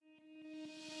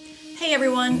Hey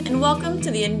everyone, and welcome to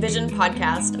the Envision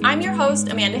podcast. I'm your host,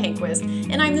 Amanda Hanquist,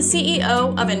 and I'm the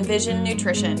CEO of Envision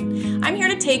Nutrition. I'm here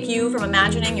to take you from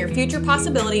imagining your future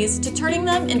possibilities to turning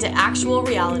them into actual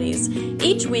realities.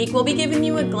 Each week, we'll be giving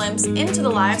you a glimpse into the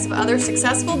lives of other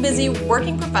successful, busy,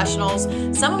 working professionals,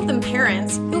 some of them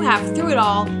parents, who have, through it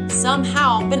all,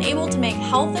 somehow been able to make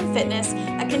health and fitness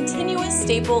a continuous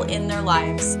staple in their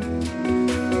lives.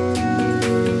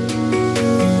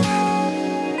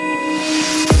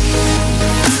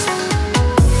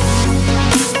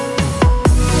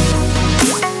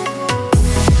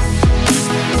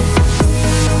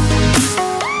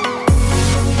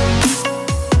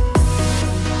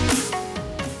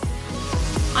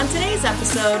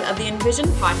 Episode of the Envision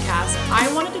podcast,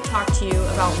 I wanted to talk to you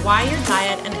about why your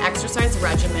diet and exercise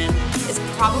regimen is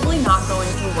probably not going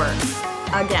to work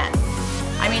again.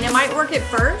 I mean, it might work at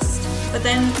first, but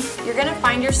then you're going to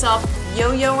find yourself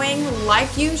yo-yoing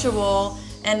like usual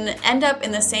and end up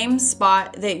in the same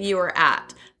spot that you were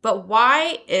at. But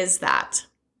why is that?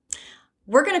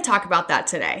 We're going to talk about that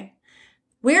today.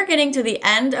 We're getting to the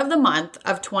end of the month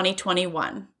of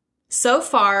 2021. So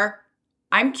far,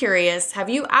 I'm curious, have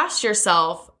you asked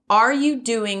yourself, are you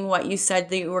doing what you said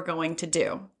that you were going to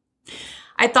do?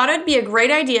 I thought it'd be a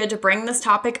great idea to bring this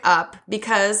topic up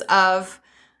because of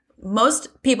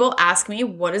most people ask me,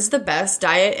 what is the best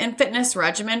diet and fitness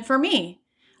regimen for me?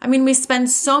 I mean, we spend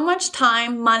so much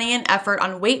time, money, and effort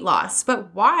on weight loss,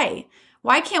 but why?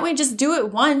 Why can't we just do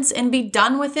it once and be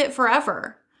done with it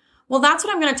forever? Well, that's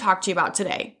what I'm going to talk to you about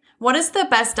today. What is the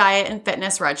best diet and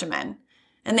fitness regimen?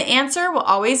 And the answer will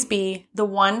always be the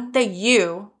one that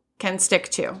you can stick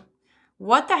to.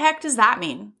 What the heck does that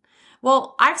mean?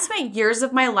 Well, I've spent years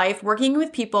of my life working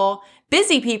with people,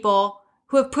 busy people,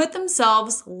 who have put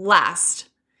themselves last.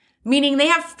 Meaning they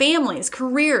have families,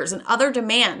 careers, and other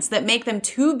demands that make them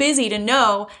too busy to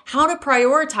know how to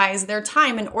prioritize their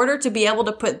time in order to be able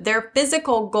to put their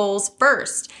physical goals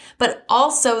first, but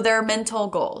also their mental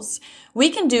goals.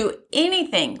 We can do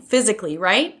anything physically,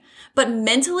 right? But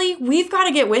mentally, we've got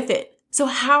to get with it. So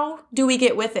how do we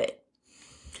get with it?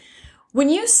 When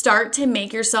you start to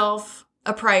make yourself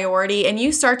a priority and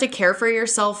you start to care for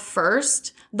yourself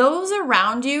first, those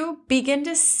around you begin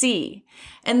to see,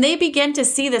 and they begin to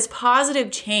see this positive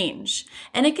change,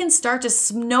 and it can start to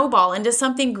snowball into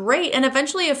something great and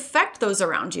eventually affect those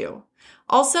around you.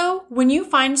 Also, when you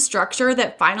find structure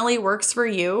that finally works for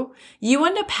you, you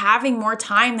end up having more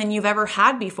time than you've ever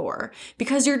had before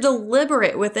because you're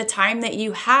deliberate with the time that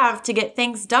you have to get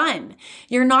things done.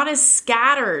 You're not as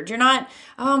scattered. You're not,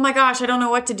 oh my gosh, I don't know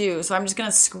what to do, so I'm just going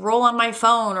to scroll on my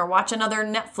phone or watch another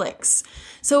Netflix.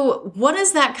 So what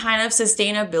does that kind of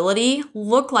sustainability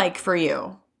look like for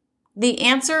you? The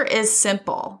answer is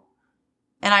simple.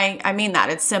 And I mean that.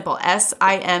 It's simple.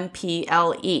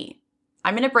 SIMPLE.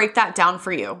 I'm going to break that down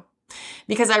for you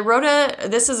because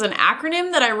this is an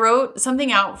acronym that I wrote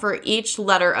something out for each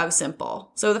letter of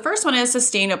simple. So the first one is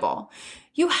sustainable.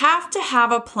 You have to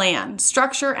have a plan,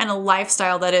 structure, and a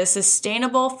lifestyle that is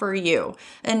sustainable for you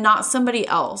and not somebody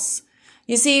else.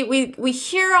 You see, we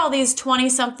hear all these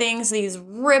 20-somethings, these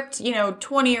ripped,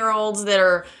 20-year-olds that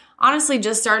are honestly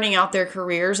just starting out their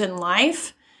careers in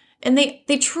life. And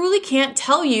they truly can't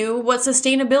tell you what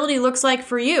sustainability looks like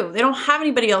for you. They don't have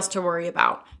anybody else to worry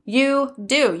about. You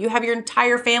do. You have your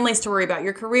entire families to worry about,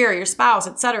 your career, your spouse,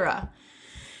 etc.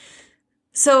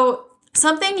 So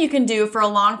something you can do for a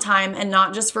long time and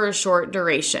not just for a short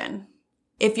duration.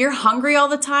 If you're hungry all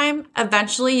the time,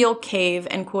 eventually you'll cave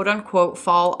and quote unquote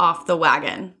fall off the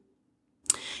wagon.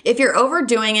 If you're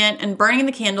overdoing it and burning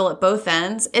the candle at both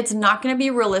ends, it's not going to be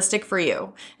realistic for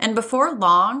you. And before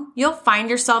long, you'll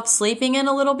find yourself sleeping in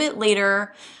a little bit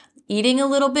later, eating a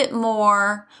little bit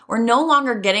more, or no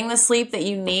longer getting the sleep that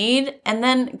you need. And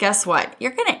then guess what?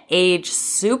 You're going to age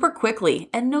super quickly,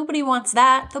 and nobody wants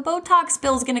that. The Botox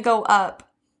bill is going to go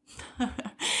up.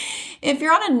 If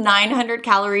you're on a 900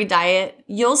 calorie diet,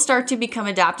 you'll start to become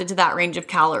adapted to that range of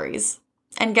calories.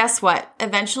 And guess what?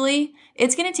 Eventually,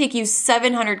 it's going to take you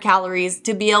 700 calories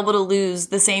to be able to lose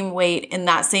the same weight in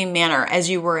that same manner as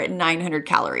you were at 900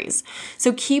 calories.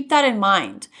 So keep that in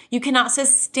mind. You cannot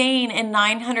sustain a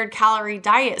 900 calorie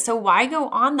diet. So why go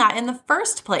on that in the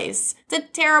first place? It's a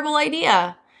terrible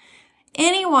idea.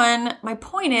 My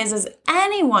point is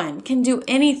anyone can do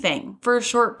anything for a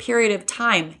short period of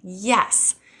time.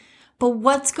 Yes. But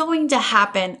what's going to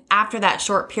happen after that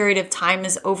short period of time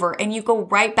is over and you go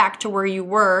right back to where you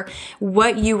were,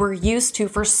 what you were used to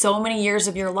for so many years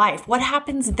of your life? What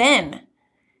happens then?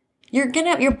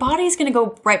 Your body's going to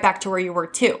go right back to where you were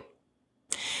too.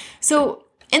 So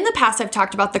In the past, I've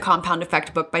talked about the Compound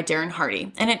Effect book by Darren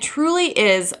Hardy, and it truly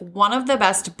is one of the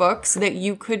best books that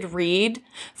you could read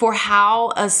for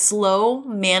how a slow,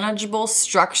 manageable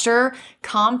structure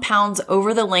compounds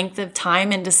over the length of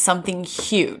time into something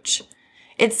huge.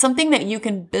 It's something that you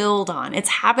can build on. It's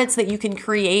habits that you can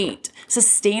create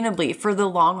sustainably for the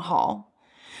long haul.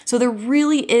 So there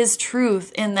really is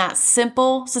truth in that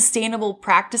simple, sustainable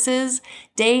practices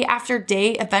day after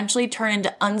day eventually turn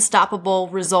into unstoppable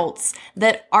results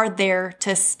that are there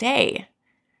to stay.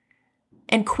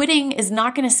 And quitting is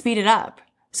not going to speed it up.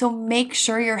 So make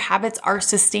sure your habits are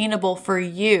sustainable for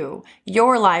you,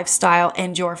 your lifestyle,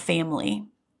 and your family.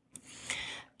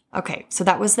 Okay, so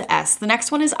that was the S. The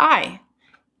next one is I.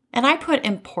 And I put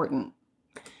important.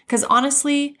 Because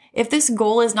honestly, if this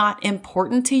goal is not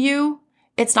important to you,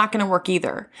 it's not going to work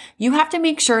either. You have to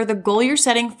make sure the goal you're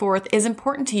setting forth is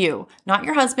important to you, not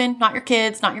your husband, not your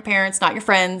kids, not your parents, not your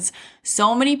friends.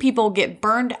 So many people get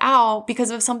burned out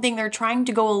because of something they're trying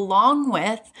to go along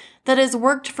with that has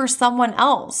worked for someone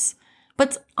else,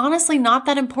 but honestly not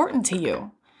that important to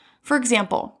you. For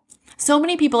example, so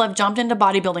many people have jumped into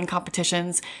bodybuilding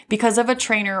competitions because of a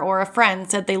trainer or a friend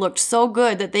said they looked so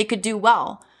good that they could do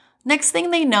well. Next thing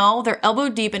they know, they're elbow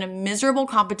deep in a miserable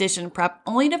competition prep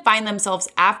only to find themselves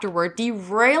afterward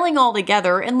derailing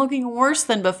altogether and looking worse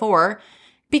than before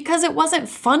because it wasn't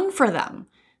fun for them.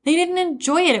 They didn't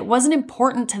enjoy it. It wasn't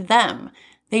important to them.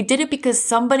 They did it because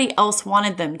somebody else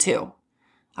wanted them to.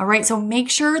 All right, so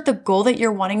make sure the goal that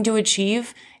you're wanting to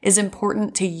achieve is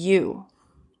important to you.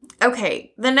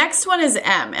 Okay, the next one is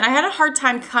M, and I had a hard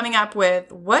time coming up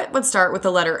with what would start with the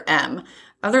letter M.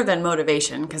 Other than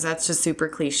motivation, because that's just super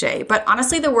cliche. But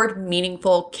honestly, the word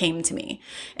meaningful came to me.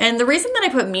 And the reason that I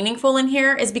put meaningful in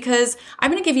here is because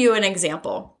I'm going to give you an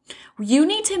example. You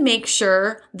need to make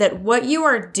sure that what you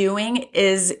are doing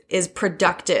is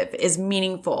productive, is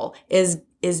meaningful, is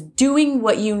doing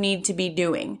what you need to be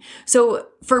doing. So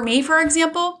for me, for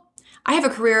example, I have a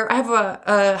career, I have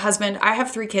a husband, I have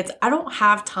 3 kids. I don't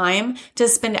have time to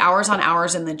spend hours on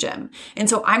hours in the gym. And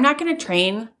so I'm not going to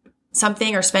train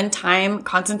something or spend time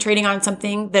concentrating on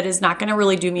something that is not going to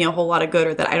really do me a whole lot of good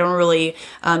or that I don't really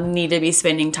need to be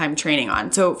spending time training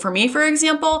on. So for me, for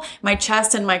example, my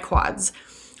chest and my quads.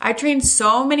 I train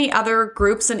so many other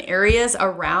groups and areas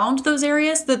around those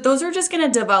areas that those are just going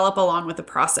to develop along with the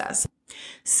process.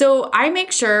 So I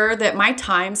make sure that my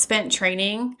time spent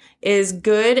training is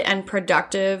good and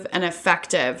productive and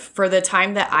effective for the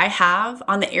time that I have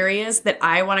on the areas that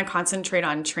I want to concentrate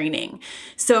on training.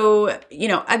 So,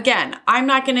 again, I'm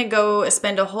not going to go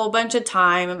spend a whole bunch of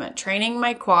time training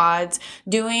my quads,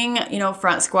 doing,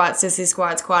 front squats, sissy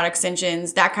squats, quad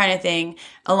extensions, that kind of thing,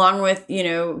 along with,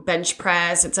 bench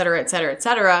press, et cetera, et cetera, et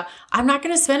cetera. I'm not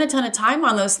going to spend a ton of time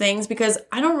on those things because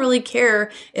I don't really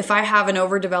care if I have an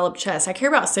overdeveloped chest. I care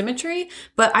about symmetry,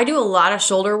 but I do a lot of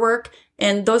shoulder work,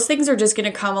 and those things are just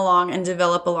going to come along and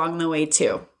develop along the way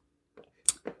too.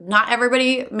 Not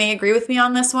everybody may agree with me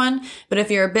on this one, but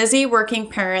if you're a busy working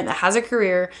parent that has a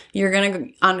career, you're going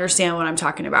to understand what I'm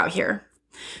talking about here.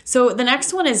 So the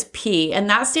next one is P, and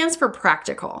that stands for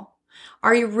practical.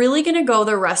 Are you really going to go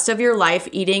the rest of your life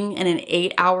eating in an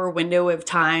 8-hour window of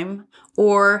time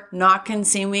or not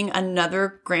consuming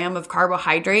another gram of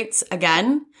carbohydrates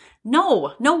again?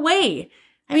 No way.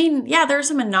 I mean, yeah, there are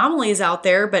some anomalies out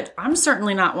there, but I'm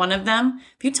certainly not one of them.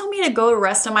 If you tell me to go the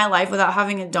rest of my life without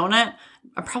having a donut,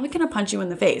 I'm probably going to punch you in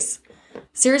the face.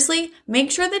 Seriously,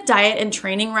 make sure the diet and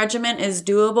training regimen is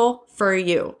doable for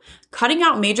you. Cutting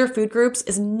out major food groups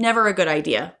is never a good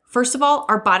idea. First of all,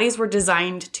 our bodies were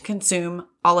designed to consume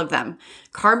all of them.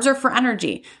 Carbs are for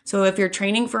energy. So if you're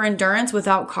training for endurance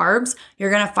without carbs,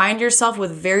 you're going to find yourself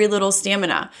with very little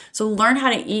stamina. So learn how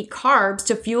to eat carbs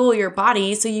to fuel your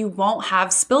body so you won't have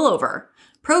spillover.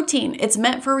 Protein, it's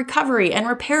meant for recovery and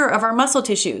repair of our muscle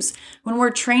tissues. When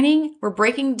we're training, we're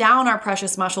breaking down our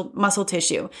precious muscle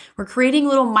tissue. We're creating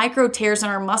little micro tears in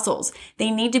our muscles.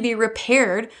 They need to be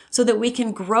repaired so that we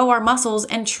can grow our muscles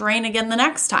and train again the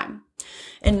next time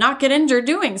and not get injured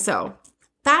doing so.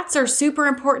 Fats are a super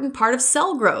important part of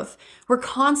cell growth. We're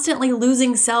constantly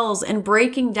losing cells and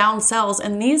breaking down cells,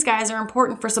 and these guys are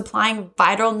important for supplying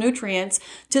vital nutrients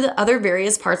to the other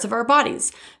various parts of our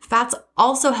bodies. Fats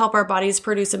also help our bodies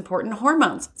produce important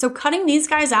hormones. So cutting these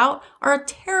guys out are a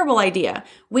terrible idea.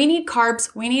 We need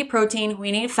carbs, we need protein,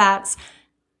 we need fats.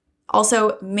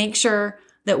 Also, make sure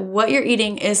that what you're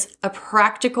eating is a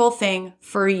practical thing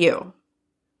for you.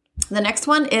 The next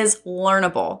one is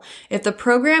learnable. If the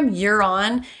program you're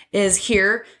on is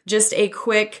here, just a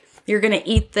quick, you're going to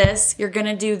eat this, you're going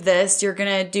to do this, you're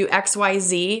going to do X, Y,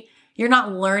 Z, You're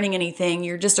not learning anything.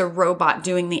 You're just a robot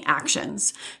doing the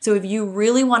actions. So if you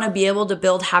really want to be able to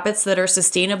build habits that are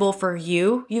sustainable for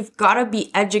you, you've got to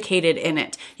be educated in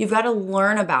it. You've got to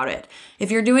learn about it. If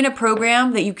you're doing a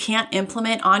program that you can't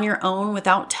implement on your own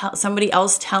without somebody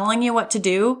else telling you what to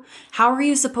do, how are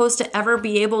you supposed to ever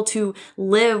be able to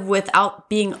live without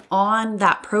being on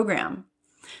that program?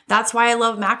 That's why I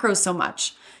love macros so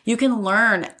much. You can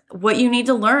learn what you need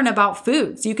to learn about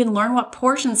foods. You can learn what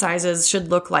portion sizes should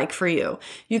look like for you.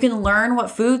 You can learn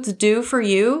what foods do for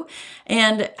you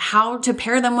and how to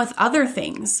pair them with other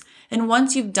things. And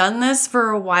once you've done this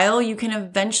for a while, you can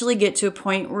eventually get to a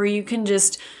point where you can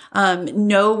just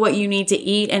know what you need to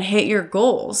eat and hit your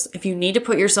goals. If you need to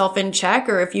put yourself in check,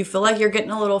 or if you feel like you're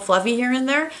getting a little fluffy here and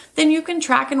there, then you can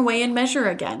track and weigh and measure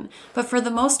again. But for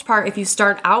the most part, if you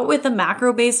start out with a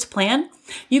macro-based plan,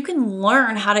 you can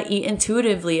learn how to eat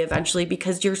intuitively eventually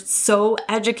because you're so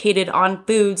educated on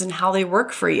foods and how they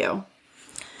work for you.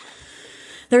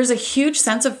 There's a huge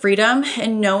sense of freedom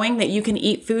in knowing that you can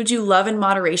eat foods you love in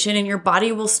moderation and your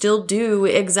body will still do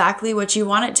exactly what you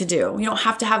want it to do. You don't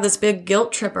have to have this big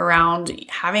guilt trip around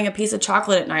having a piece of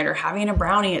chocolate at night or having a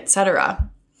brownie, etc.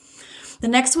 The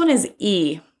next one is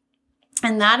E,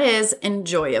 and that is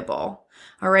enjoyable.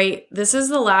 All right, this is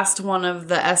the last one of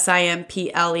the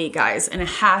SIMPLE, guys, and it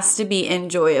has to be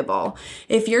enjoyable.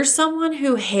 If you're someone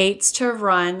who hates to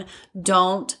run,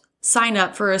 don't sign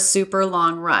up for a super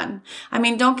long run. I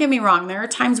mean, don't get me wrong. There are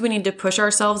times we need to push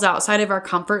ourselves outside of our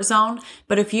comfort zone.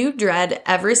 But if you dread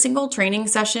every single training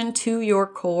session to your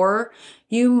core,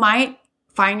 you might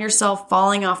find yourself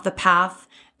falling off the path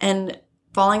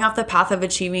of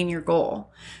achieving your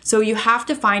goal. So you have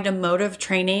to find a mode of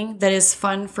training that is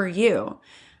fun for you.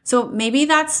 So maybe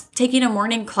that's taking a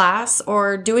morning class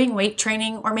or doing weight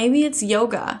training, or maybe it's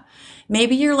yoga.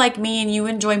 Maybe you're like me and you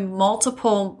enjoy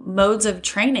multiple modes of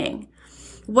training.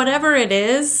 Whatever it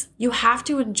is, you have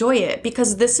to enjoy it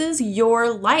because this is your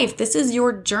life. This is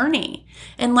your journey.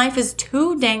 And life is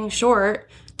too dang short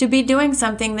to be doing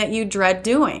something that you dread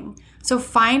doing. So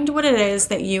find what it is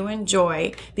that you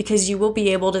enjoy because you will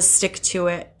be able to stick to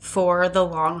it for the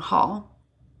long haul.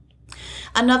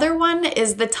 Another one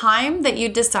is the time that you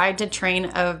decide to train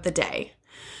of the day.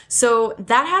 So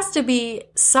that has to be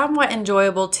somewhat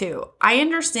enjoyable too. I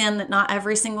understand that not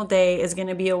every single day is going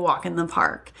to be a walk in the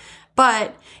park.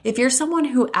 But if you're someone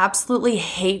who absolutely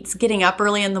hates getting up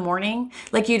early in the morning,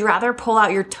 like you'd rather pull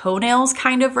out your toenails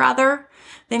kind of rather,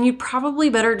 then you'd probably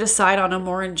better decide on a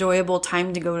more enjoyable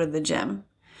time to go to the gym.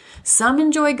 Some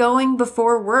enjoy going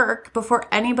before work, before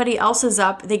anybody else is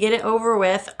up. They get it over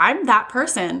with. I'm that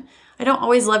person. I don't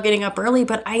always love getting up early,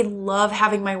 but I love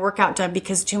having my workout done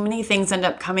because too many things end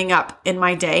up coming up in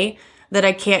my day that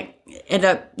I end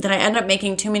up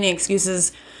making too many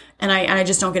excuses and I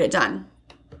just don't get it done.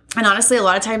 And honestly, a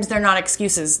lot of times they're not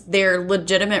excuses. They're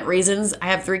legitimate reasons. I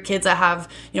have 3 kids. I have,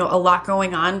 a lot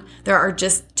going on. There are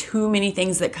just too many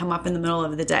things that come up in the middle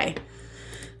of the day.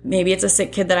 Maybe it's a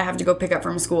sick kid that I have to go pick up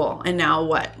from school. And now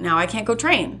what? Now I can't go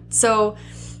train. So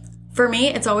for me,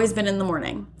 it's always been in the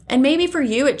morning. And maybe for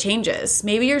you, it changes.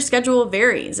 Maybe your schedule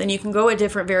varies and you can go at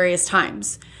different various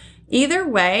times. Either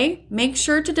way, make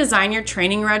sure to design your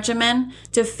training regimen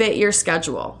to fit your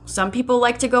schedule. Some people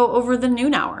like to go over the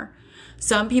noon hour.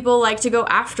 Some people like to go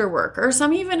after work, or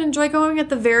some even enjoy going at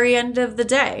the very end of the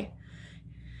day.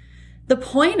 The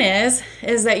point is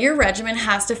that your regimen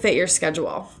has to fit your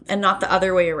schedule and not the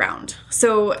other way around.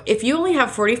 So if you only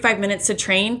have 45 minutes to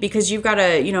train because you've got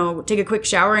to, take a quick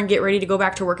shower and get ready to go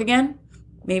back to work again,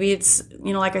 maybe it's,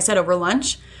 like I said, over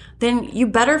lunch, then you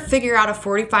better figure out a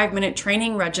 45-minute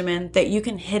training regimen that you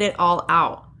can hit it all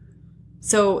out.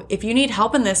 So if you need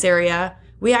help in this area,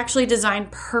 we actually design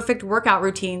perfect workout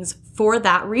routines for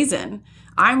that reason.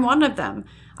 I'm one of them.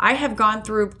 I have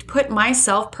put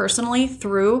myself personally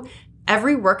through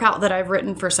every workout that I've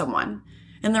written for someone.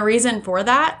 And the reason for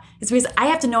that is because I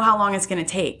have to know how long it's going to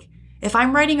take. If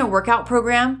I'm writing a workout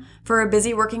program for a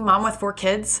busy working mom with 4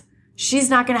 kids, she's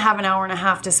not going to have an hour and a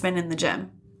half to spend in the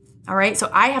gym. All right.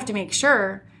 So I have to make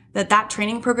sure that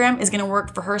training program is going to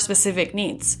work for her specific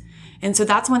needs. And so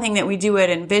that's one thing that we do at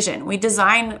Envision. We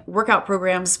design workout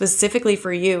programs specifically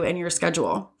for you and your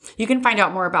schedule. You can find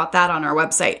out more about that on our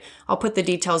website. I'll put the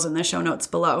details in the show notes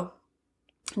below.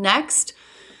 Next,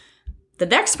 the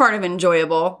next part of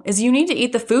enjoyable is you need to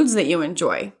eat the foods that you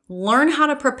enjoy. Learn how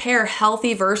to prepare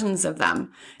healthy versions of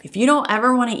them. If you don't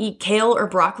ever want to eat kale or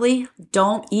broccoli,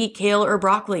 don't eat kale or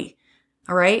broccoli.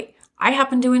 All right? I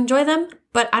happen to enjoy them,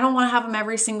 but I don't want to have them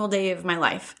every single day of my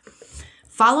life.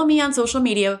 Follow me on social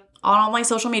media, on all my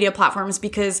social media platforms,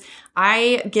 because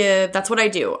That's what I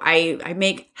do. I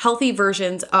make healthy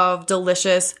versions of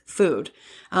delicious food.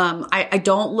 I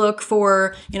don't look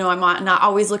for, I'm not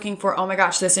always looking for, oh my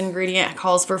gosh, this ingredient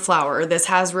calls for flour, or this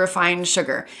has refined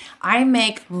sugar. I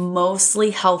make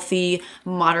mostly healthy,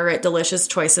 moderate, delicious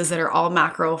choices that are all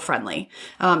macro friendly.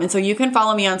 And so you can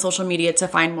follow me on social media to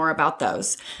find more about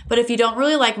those. But if you don't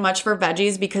really like much for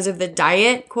veggies because of the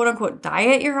diet, quote unquote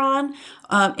diet you're on,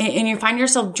 and you find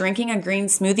yourself drinking a green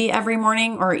smoothie every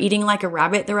morning or eating like a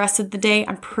rabbit the rest of the day,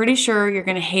 I'm pretty sure you're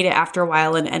going to hate it after a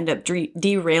while and end up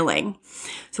derailing.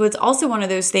 So it's also one of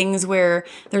those things where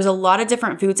there's a lot of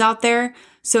different foods out there.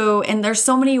 And there's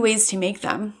so many ways to make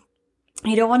them.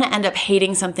 You don't want to end up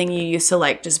hating something you used to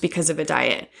like just because of a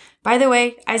diet. By the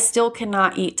way, I still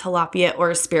cannot eat tilapia or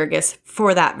asparagus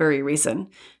for that very reason.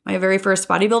 My very first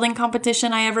bodybuilding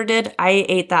competition I ever did, I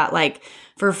ate that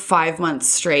for 5 months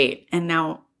straight. And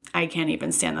now I can't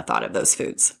even stand the thought of those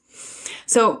foods.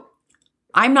 So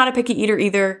I'm not a picky eater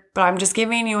either, but I'm just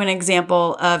giving you an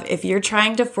example of if you're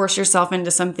trying to force yourself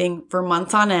into something for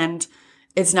months on end,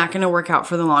 it's not going to work out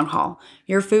for the long haul.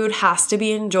 Your food has to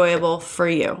be enjoyable for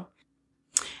you.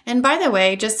 And by the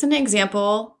way, just an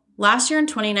example, last year in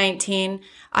 2019,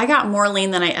 I got more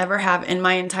lean than I ever have in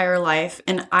my entire life,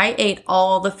 and I ate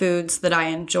all the foods that I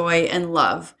enjoy and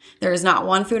love. There is not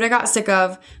one food I got sick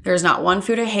of. There is not one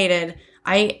food I hated.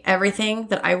 I ate everything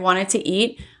that I wanted to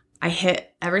eat. I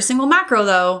hit every single macro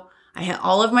though. I hit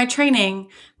all of my training.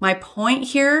 My point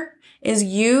here is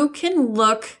you can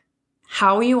look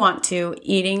how you want to,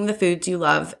 eating the foods you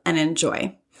love and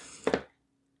enjoy.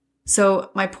 So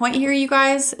my point here, you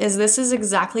guys, is this is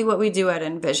exactly what we do at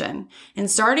Envision. And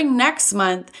starting next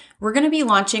month, we're going to be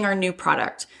launching our new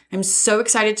product. I'm so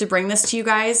excited to bring this to you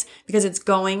guys because it's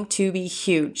going to be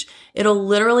huge. It'll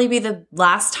literally be the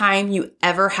last time you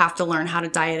ever have to learn how to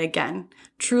diet again.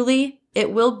 Truly,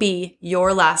 it will be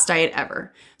your last diet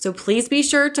ever. So please be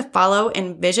sure to follow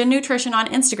Envision Nutrition on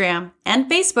Instagram and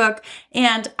Facebook.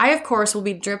 And I, of course, will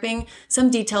be dripping some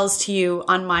details to you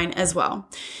on mine as well.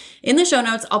 In the show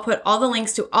notes, I'll put all the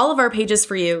links to all of our pages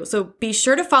for you. So be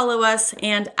sure to follow us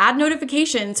and add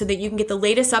notifications so that you can get the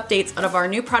latest updates out of our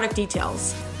new product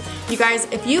details. You guys,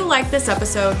 if you like this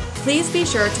episode, please be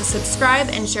sure to subscribe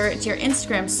and share it to your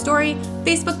Instagram story,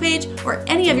 Facebook page, or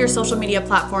any of your social media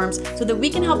platforms so that we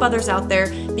can help others out there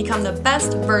become the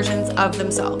best versions of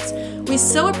themselves. We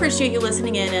so appreciate you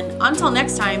listening in, and until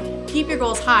next time, keep your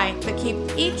goals high, but keep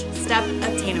each step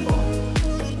attainable.